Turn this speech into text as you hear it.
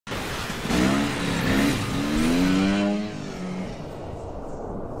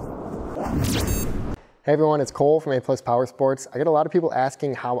Hey everyone, it's Cole from A+ Power Sports. I get a lot of people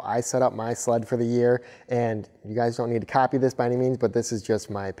asking how I set up my sled for the year, and you guys don't need to copy this by any means, but this is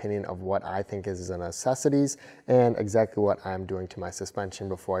just my opinion of what I think is the necessities and exactly what I'm doing to my suspension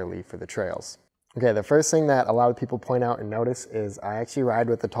before I leave for the trails. Okay, the first thing that a lot of people point out and notice is I actually ride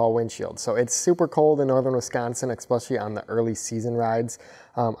with a tall windshield. So it's super cold in northern Wisconsin, especially on the early season rides.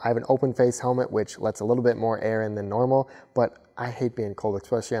 I have an open face helmet, which lets a little bit more air in than normal, but I hate being cold,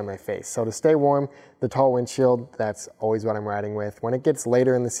 especially on my face. So to stay warm, the tall windshield, that's always what I'm riding with. When it gets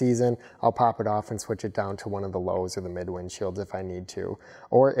later in the season, I'll pop it off and switch it down to one of the lows or the mid windshields if I need to.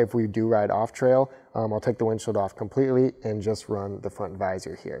 Or if we do ride off trail, I'll take the windshield off completely and just run the front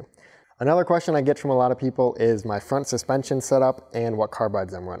visor here. Another question I get from a lot of people is my front suspension setup and what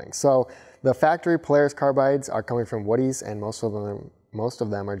carbides I'm running. So the factory Polaris carbides are coming from Woody's, and most of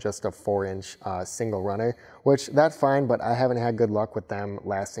them are just a 4-inch single runner, which that's fine, but I haven't had good luck with them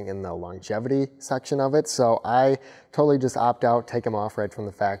lasting in the longevity section of it. So I totally just opt out, take them off right from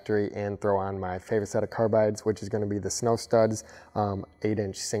the factory, and throw on my favorite set of carbides, which is going to be the Snow Studs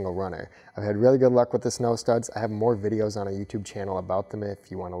 8-inch single runner. I've had really good luck with the Snow Studs. I have more videos on a YouTube channel about them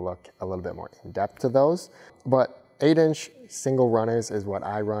if you want to look a little bit more in depth to those. But 8-inch single runners is what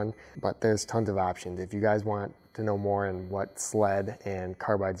I run, but there's tons of options. If you guys want to know more on what sled and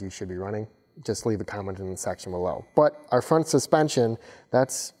carbides you should be running, just leave a comment in the section below. But our front suspension,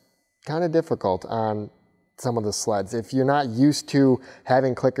 that's kind of difficult on some of the sleds. If you're not used to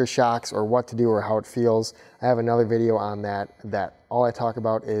having clicker shocks or what to do or how it feels, I have another video on that all I talk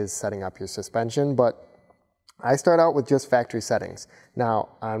about is setting up your suspension, but I start out with just factory settings. Now,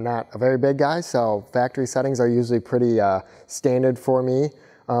 I'm not a very big guy, so factory settings are usually pretty standard for me.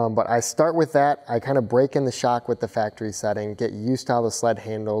 But I start with that. I kind of break in the shock with the factory setting, get used to how the sled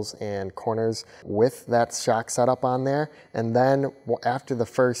handles and corners with that shock setup on there. And then after the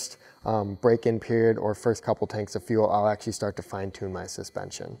first break-in period or first couple tanks of fuel, I'll actually start to fine-tune my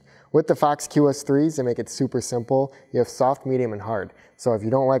suspension. With the Fox QS3s, they make it super simple. You have soft, medium, and hard. So if you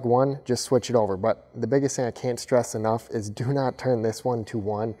don't like one, just switch it over. But the biggest thing I can't stress enough is do not turn this one to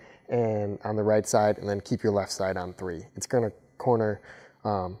 1 and on the right side, and then keep your left side on 3. It's going to corner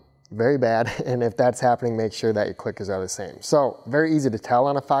very bad, and if that's happening, make sure that your clickers are the same. So very easy to tell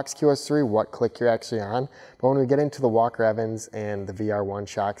on a Fox QS3 what click you're actually on, but when we get into the Walker Evans and the VR1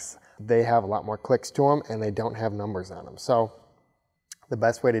 shocks, they have a lot more clicks to them and they don't have numbers on them. So the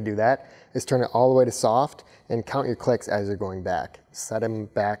best way to do that is turn it all the way to soft and count your clicks as you're going back. Set them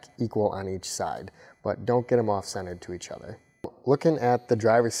back equal on each side, but don't get them off-centered to each other. Looking at the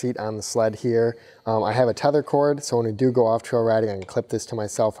driver's seat on the sled here, I have a tether cord, so when we do go off trail riding, I can clip this to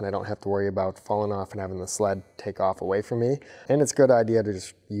myself and I don't have to worry about falling off and having the sled take off away from me. And it's a good idea to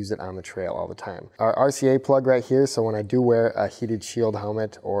just use it on the trail all the time. Our RCA plug right here, so when I do wear a heated shield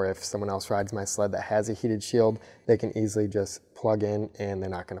helmet, or if someone else rides my sled that has a heated shield, they can easily just plug in and they're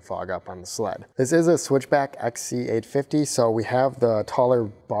not going to fog up on the sled. This is a Switchback XC850, so we have the taller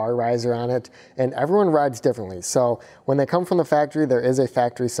bar riser on it, and everyone rides differently. So when they come from the factory, there is a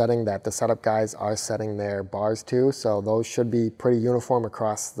factory setting that the setup guys are setting their bars to, so those should be pretty uniform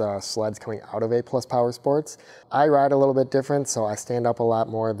across the sleds coming out of A+ Power Sports. I ride a little bit different, so I stand up a lot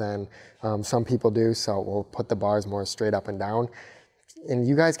more than some people do, so we'll put the bars more straight up and down. And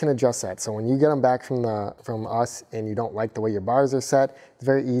you guys can adjust that. So when you get them back from us and you don't like the way your bars are set, it's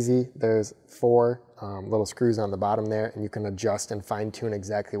very easy. There's 4 little screws on the bottom there, and you can adjust and fine tune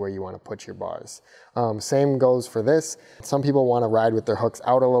exactly where you want to put your bars. Same goes for this. Some people want to ride with their hooks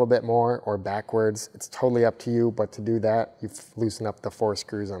out a little bit more or backwards. It's totally up to you, but to do that, you loosen up the 4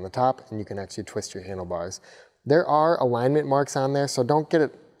 screws on the top and you can actually twist your handlebars. There are alignment marks on there, so don't get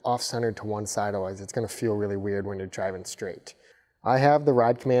it off-centered to one side, otherwise it's going to feel really weird when you're driving straight. I have the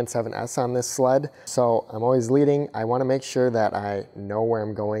Ride Command 7S on this sled, so I'm always leading. I want to make sure that I know where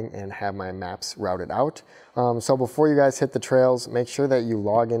I'm going and have my maps routed out. So before you guys hit the trails, make sure that you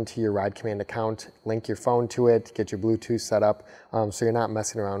log into your Ride Command account, link your phone to it, get your Bluetooth set up, so you're not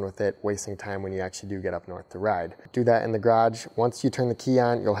messing around with it, wasting time when you actually do get up north to ride. Do that in the garage. Once you turn the key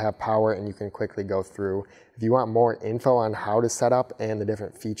on, you'll have power and you can quickly go through. If you want more info on how to set up and the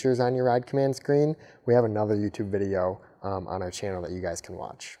different features on your Ride Command screen, we have another YouTube video on our channel that you guys can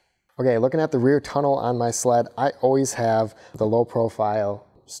watch. Okay, looking at the rear tunnel on my sled, I always have the low profile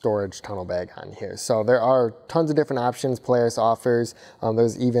storage tunnel bag on here. So there are tons of different options Polaris offers.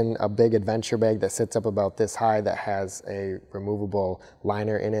 There's even a big adventure bag that sits up about this high that has a removable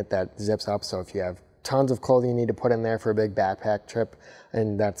liner in it that zips up. So if you have tons of clothing you need to put in there for a big backpack trip,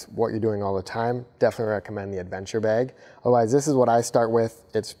 and that's what you're doing all the time, definitely recommend the adventure bag. Otherwise, this is what I start with.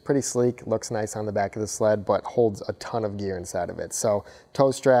 It's pretty sleek, looks nice on the back of the sled, but holds a ton of gear inside of it. So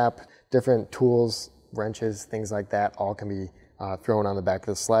toe strap, different tools, wrenches, things like that, all can be thrown on the back of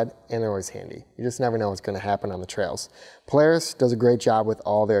the sled, and they're always handy. You just never know what's going to happen on the trails. Polaris does a great job with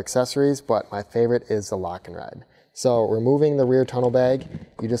all their accessories, but my favorite is the lock and ride. So removing the rear tunnel bag,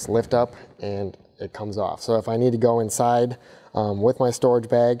 you just lift up and it comes off. So if I need to go inside with my storage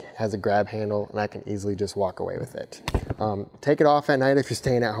bag, it has a grab handle and I can easily just walk away with it. Take it off at night if you're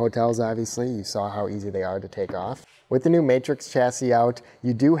staying at hotels, obviously. You saw how easy they are to take off. With the new Matrix chassis out,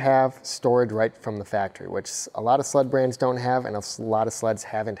 you do have storage right from the factory, which a lot of sled brands don't have and a lot of sleds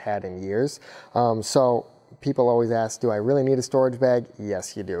haven't had in years. So people always ask, do I really need a storage bag?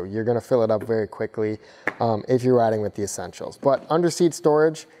 Yes, you do. You're gonna fill it up very quickly if you're riding with the essentials. But under seat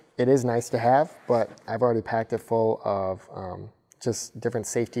storage, it is nice to have, but I've already packed it full of just different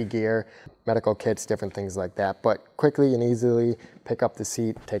safety gear, medical kits, different things like that. But quickly and easily pick up the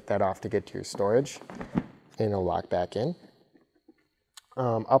seat, take that off to get to your storage, and it'll lock back in.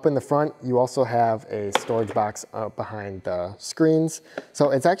 Up in the front, you also have a storage box up behind the screens.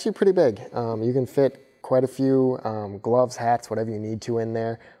 So it's actually pretty big. You can fit quite a few gloves, hats, whatever you need to in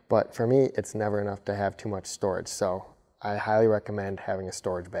there. But for me, it's never enough to have too much storage. So I highly recommend having a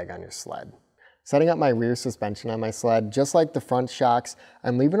storage bag on your sled. Setting up my rear suspension on my sled, just like the front shocks,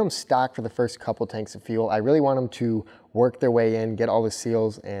 I'm leaving them stock for the first couple tanks of fuel. I really want them to work their way in, get all the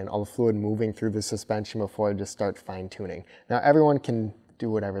seals and all the fluid moving through the suspension before I just start fine tuning. Now everyone can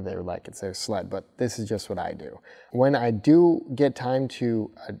do whatever they like, it's their sled, but this is just what I do. When I do get time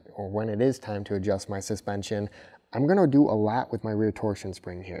to, or when it is time to adjust my suspension, I'm gonna do a lot with my rear torsion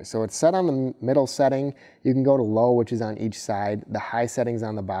spring here. So it's set on the middle setting. You can go to low, which is on each side. The high setting's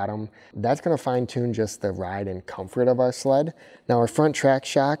on the bottom. That's gonna fine tune just the ride and comfort of our sled. Now our front track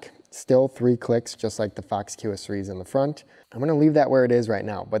shock, still 3 clicks, just like the Fox QS3s in the front. I'm gonna leave that where it is right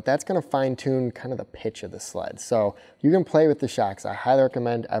now, but that's gonna fine tune kind of the pitch of the sled. So you can play with the shocks. I highly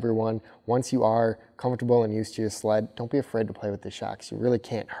recommend everyone, once you are comfortable and used to your sled, don't be afraid to play with the shocks. You really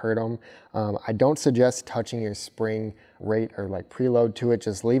can't hurt them. I don't suggest touching your spring rate or like preload to it.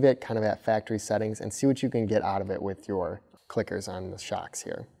 Just leave it kind of at factory settings and see what you can get out of it with your clickers on the shocks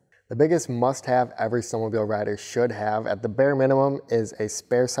here. The biggest must-have every snowmobile rider should have at the bare minimum is a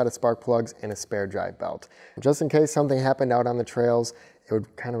spare set of spark plugs and a spare drive belt. Just in case something happened out on the trails, it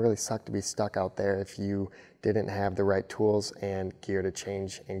would kind of really suck to be stuck out there if you didn't have the right tools and gear to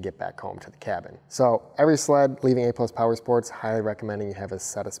change and get back home to the cabin. So every sled leaving A+ Power Sports, highly recommending you have a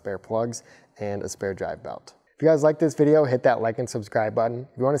set of spare plugs and a spare drive belt. If you guys like this video, hit that like and subscribe button.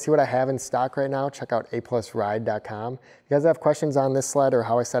 If you want to see what I have in stock right now, check out aplusride.com. If you guys have questions on this sled or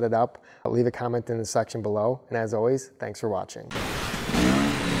how I set it up, leave a comment in the section below. And as always, thanks for watching.